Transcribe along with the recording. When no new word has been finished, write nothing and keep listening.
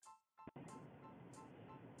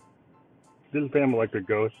This is Pam Electric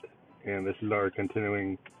Ghost, and this is our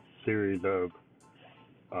continuing series of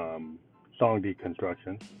um, song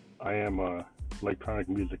deconstruction. I am a electronic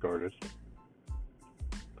music artist,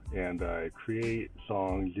 and I create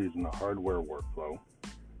songs using the hardware workflow.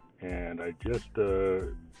 And I just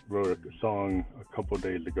wrote a song a couple of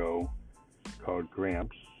days ago called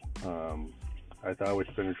Gramps. Um, I thought I was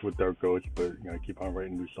finished with Dark Ghost, but I keep on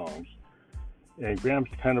writing new songs. And Gramps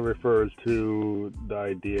kind of refers to the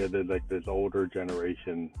idea that like this older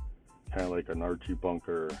generation, kind of like an Archie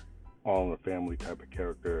Bunker, all in the family type of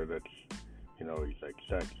character. He's like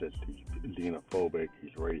sexist, he's xenophobic,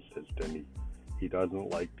 he's racist, and he doesn't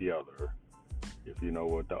like the other. If you know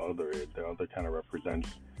what the other is, the other kind of represents,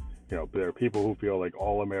 there are people who feel like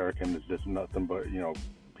all American is just nothing but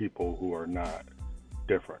people who are not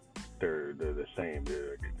different. They're the same.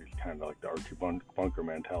 It's kind of like the Archie Bunker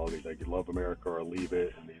mentality, like you love America or leave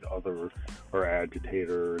it, and these other are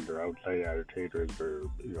agitators, they're outside agitators, they're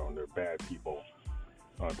bad people.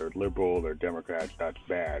 They're liberal, they're Democrats. That's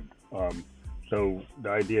bad. So the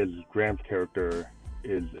idea is Graham's character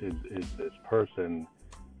is this person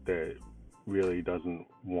that really doesn't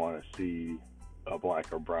want to see a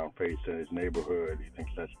black or brown face in his neighborhood. He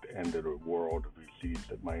thinks that's the end of the world. If he sees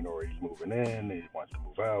that minorities moving in, he wants to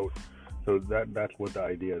move out. So that's what the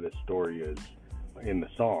idea of this story is in the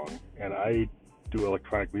song. And I do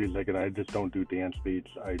electronic music, and I just don't do dance beats.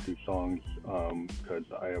 I do songs because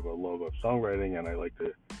I have a love of songwriting, and I like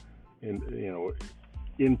to,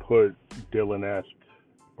 input Dylan-esque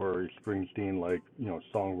or Springsteen like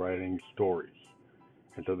songwriting stories.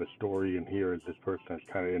 And so the story in here is this person that's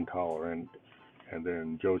kind of intolerant, and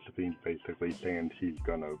then Josephine's basically saying she's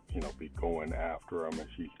gonna, be going after him, and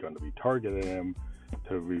she's gonna be targeting him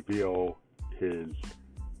to reveal his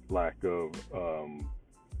lack of,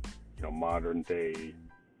 modern day,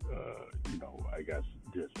 I guess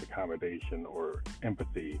just accommodation or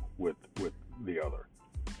empathy with the other.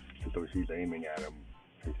 And so she's aiming at him,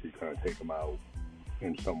 and she's gonna take him out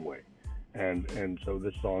in some way. And so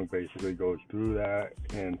this song basically goes through that,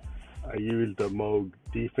 and I used the Moog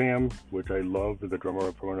DFAM, which I love, the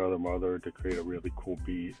drummer from Another Mother, to create a really cool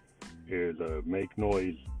beat. Is a make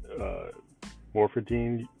noise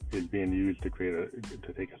morphogene is being used to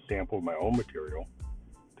take a sample of my own material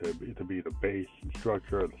to be the bass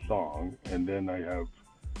structure of the song, and then I have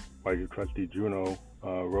my trusty Juno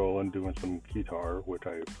Roland doing some guitar, which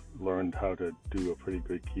I've learned how to do a pretty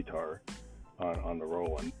good guitar on the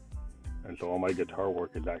Roland. And so all my guitar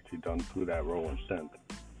work is actually done through that Roland synth.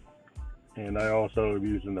 And I also am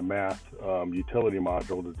using the Math utility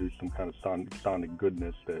module to do some kind of sonic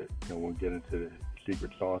goodness that we'll get into the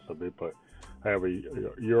secret sauce of it. But I have a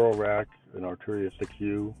Eurorack, an Arturia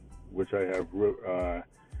 6U, which I have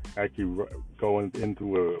actually going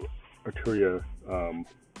into a Arturia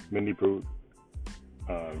Mini Brute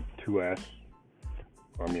 2S,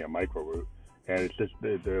 or a Micro Root. And it's just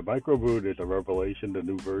the Micro Root is a revelation. The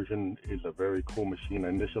new version is a very cool machine. I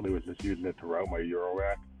initially was just using it to route my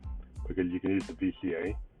Eurorack because you can use the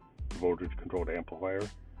VCA, the voltage controlled amplifier.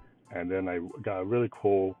 And then I got a really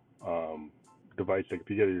cool device. Like if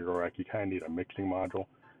you get a Eurorack, you kind of need a mixing module.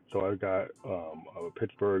 So I've got a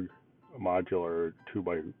Pittsburgh modular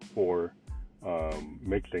 2x4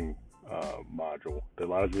 mixing module that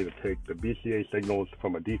allows me to take the VCA signals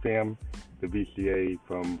from a DFAM, the VCA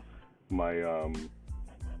from my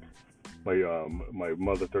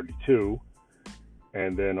Mother 32,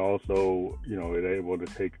 and then also it able to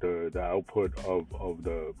take the output of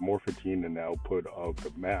the morphogene and the output of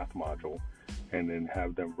the Math module, and then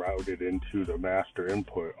have them routed into the master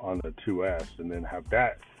input on the 2S, and then have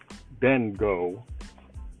that then go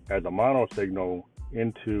as a mono signal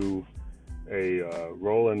into a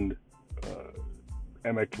Roland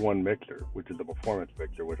MX1 mixer, which is a performance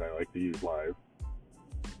mixer, which I like to use live.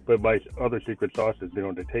 But my other secret sauce is,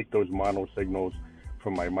 to take those mono signals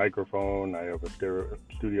from my microphone. I have a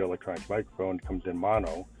studio electronics microphone, it comes in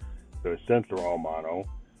mono. The synths are all mono,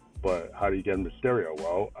 but how do you get them to stereo?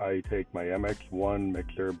 Well, I take my MX1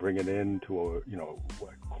 mixer, bring it into a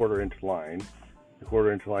quarter-inch line. The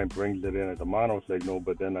quarter-inch line brings it in as a mono signal,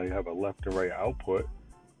 but then I have a left and right output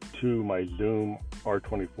to my Zoom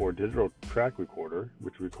R24 digital track recorder,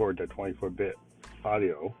 which records at 24-bit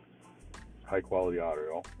audio, high quality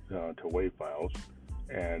audio to WAV files,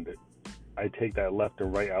 and I take that left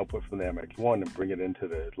and right output from the MX1 and bring it into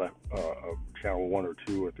the left channel 1 or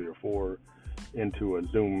 2 or 3 or 4 into a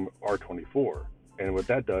Zoom R24. And what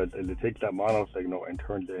that does is it takes that mono signal and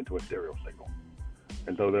turns it into a stereo signal.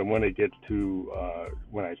 And so then when it gets to,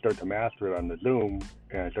 when I start to master it on the Zoom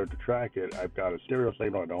and I start to track it, I've got a stereo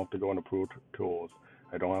signal. I don't have to go into Pro Tools.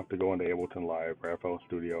 I don't have to go into Ableton Live or FL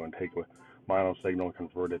Studio and take a mono signal and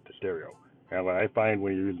convert it to stereo. And what I find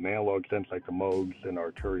when you use an analog sense like the Moogs and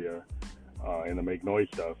Arturia and the Make Noise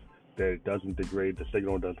stuff, that it doesn't degrade the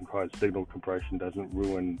signal, doesn't cause signal compression, doesn't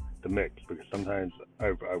ruin the mix. Because sometimes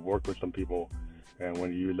I've worked with some people, and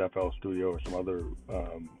when you use FL Studio or some other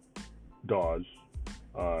DAWs,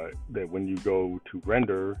 that when you go to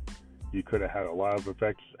render, you could have had a lot of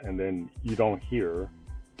effects, and then you don't hear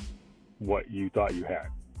what you thought you had.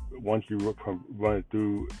 Once you run it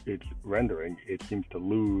through its rendering, it seems to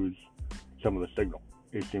lose some of the signal.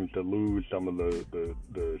 It seems to lose some of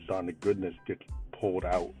the sonic goodness gets pulled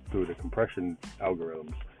out through the compression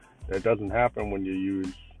algorithms. That doesn't happen when you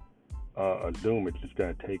use a Zoom. It's just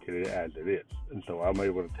going to take it as it is. And so I'm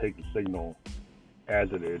able to take the signal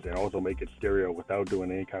as it is and also make it stereo without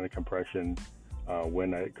doing any kind of compression.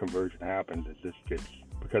 When that conversion happens, it just gets,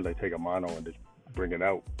 because I take a mono and just bring it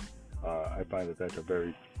out, I find that that's a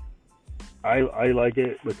very, I like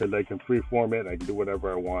it because I can freeform it, I can do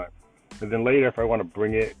whatever I want. And then later, if I want to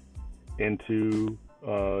bring it into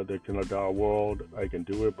the kind of DAW world, I can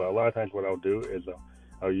do it. But a lot of times what I'll do is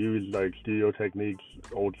I'll use like studio techniques,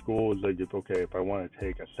 old school, is like, if I want to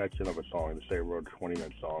take a section of a song, let's say I wrote a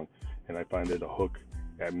 20-minute song, and I find there's a hook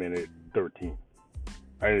at minute 13.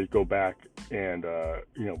 I just go back and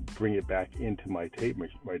bring it back into my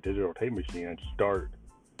digital tape machine, and start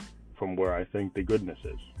from where I think the goodness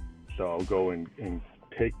is. So I'll go and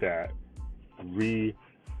take that,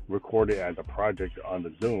 record it as a project on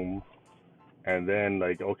the Zoom, and then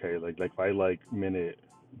if I like minute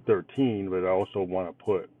 13, but I also want to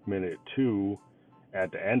put minute 2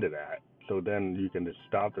 at the end of that. So then you can just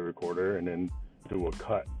stop the recorder and then do a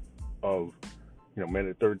cut of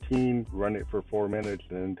minute 13, run it for 4 minutes,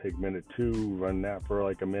 and then take minute 2, run that for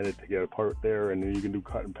like a minute to get a part there, and then you can do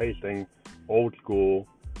cut and pasting, old school,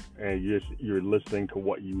 and you're listening to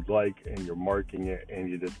what you like, and you're marking it, and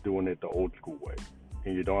you're just doing it the old school way.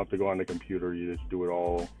 And you don't have to go on the computer, you just do it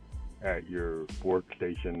all at your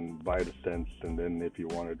workstation by the sense, and then if you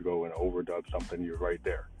wanted to go and overdub something, you're right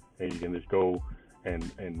there. And you can just go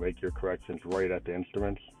and make your corrections right at the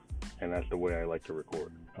instruments, and that's the way I like to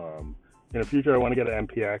record. In the future, I want to get an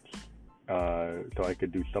MPX so I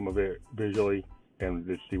could do some of it visually and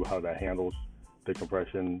just see how that handles the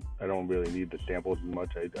compression. I don't really need the samples as much.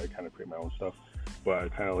 I kind of create my own stuff, but I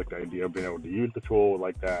kind of like the idea of being able to use the tool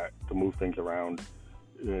like that to move things around,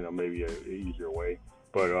 maybe an easier way.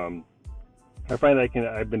 But I find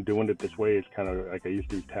I've been doing it this way. It's kind of like I used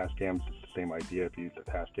to use Tascams. It's the same idea. If you use a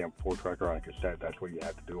Tascam 4-tracker on a cassette, that's what you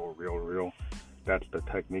had to do, or reel. That's the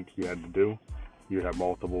techniques you had to do. You have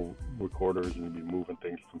multiple recorders and you'd be moving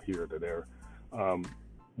things from here to there.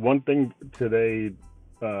 One thing today,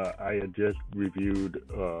 I had just reviewed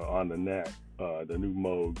on the net the new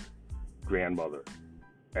Moog Grandmother,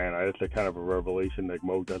 and it's a kind of a revelation that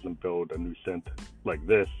Moog doesn't build a new synth like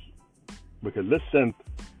this, because this synth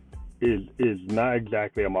is not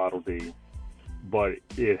exactly a Model D, but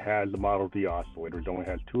it has the Model D oscillators. It only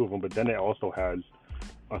has 2 of them, but then it also has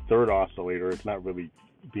a third oscillator. It's not really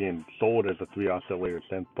being sold as a 3 oscillator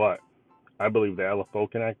synth, but I believe the LFO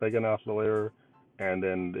can act like an oscillator, and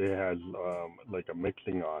then it has like a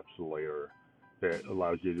mixing oscillator that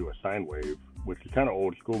allows you to do a sine wave, which is kind of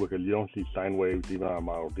old school because you don't see sine waves even on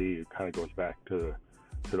Model D. It kind of goes back to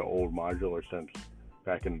the old modular synths.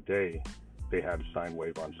 Back in the day, they had a sine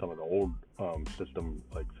wave on some of the old system,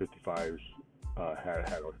 like 55s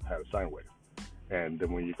had a sine wave. And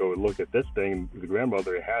then when you go look at this thing, the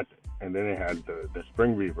Grandmother, it has it. And then it has the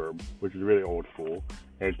spring reverb, which is really old school.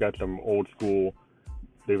 And it's got some old school,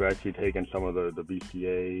 they've actually taken some of the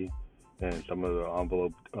VCA and some of the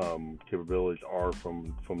envelope capabilities are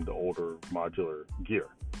from the older modular gear.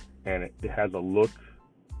 And it has a look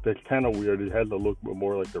that's kind of weird. It has a look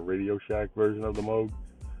more like the Radio Shack version of the Moog.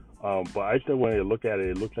 But I still, when you look at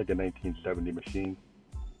it looks like a 1970 machine,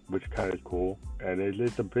 which kind of is cool. And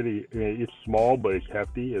it's a pretty, it's small, but it's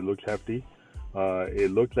hefty. It looks hefty.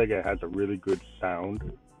 It looks like it has a really good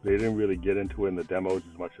sound. They didn't really get into it in the demos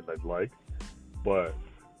as much as I'd like. But,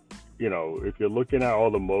 if you're looking at all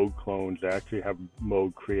the Moog clones, they actually have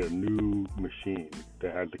Moog create a new machine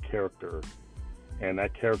that has a character. And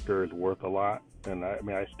that character is worth a lot. And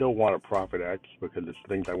I still want a Prophet X because it's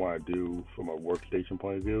things I want to do from a workstation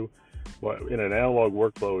point of view. But in an analog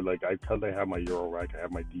workflow, because I have my Eurorack, I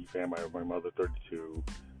have my DFAM, I have my Mother 32,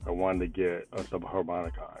 I wanted to get a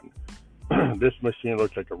subharmonicon. This machine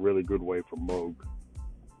looks like a really good way for Moog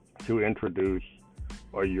to introduce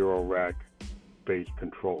a Eurorack-based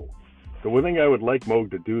control. The one thing I would like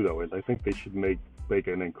Moog to do, though, is I think they should make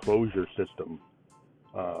an enclosure system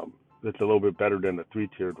that's a little bit better than the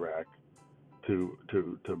 3-tiered rack, to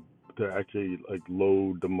actually like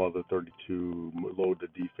load the Mother 32, load the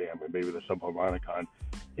DFAM, and maybe the subharmonicon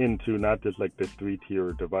into not just like this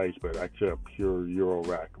 3-tier device, but actually a pure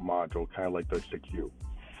Eurorack module, kind of like the 6U,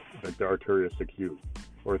 like the Arturia 6U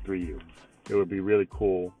or 3U. It would be really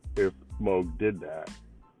cool if Moog did that,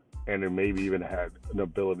 and it maybe even had an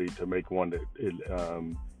ability to make one that is,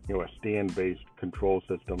 a stand-based control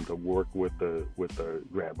system to work with the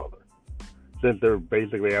grandmother. Since they're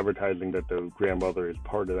basically advertising that the grandmother is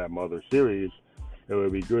part of that mother series, it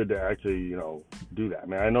would be good to actually, do that. I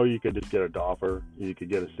mean, I know you could just get a Doffer, you could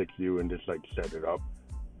get a 6U and just like set it up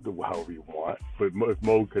however you want. But if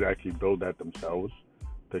Moog could actually build that themselves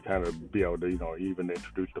to kind of be able to, even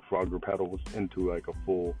introduce the Frogger pedals into like a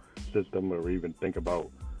full system, or even think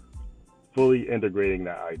about fully integrating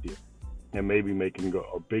that idea and maybe making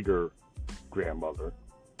a bigger grandmother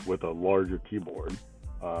with a larger keyboard.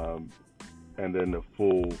 And then the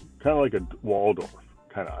full, kind of like a Waldorf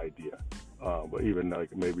kind of idea, but even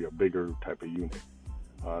like maybe a bigger type of unit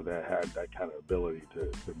that had that kind of ability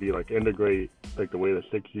to be like integrate like the way the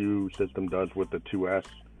 6U system does with the 2S.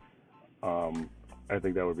 I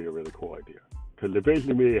think that would be a really cool idea, because they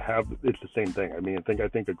basically it's the same thing. I mean, I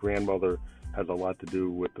think a grandmother has a lot to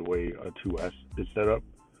do with the way a 2S is set up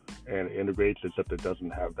and it integrates, except it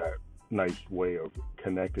doesn't have that nice way of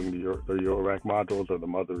connecting the Eurorack modules or the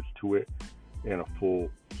mothers to it in a full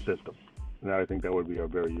system. And I think that would be a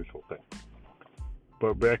very useful thing.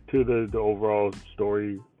 But back to the overall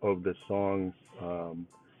story of this song,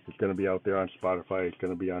 it's going to be out there on Spotify. It's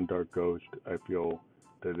going to be on Dark Ghost. I feel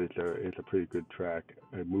that it's a pretty good track.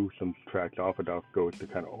 I moved some tracks off of Dark Ghost to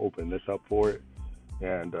kind of open this up for it,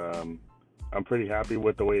 and I'm pretty happy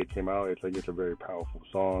with the way it came out. It's a very powerful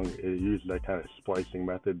song. It used that kind of splicing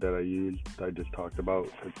method that I just talked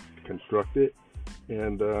about to construct it,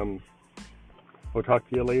 and we'll talk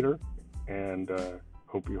to you later, and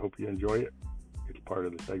hope you enjoy it. It's part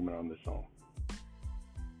of the segment on this song.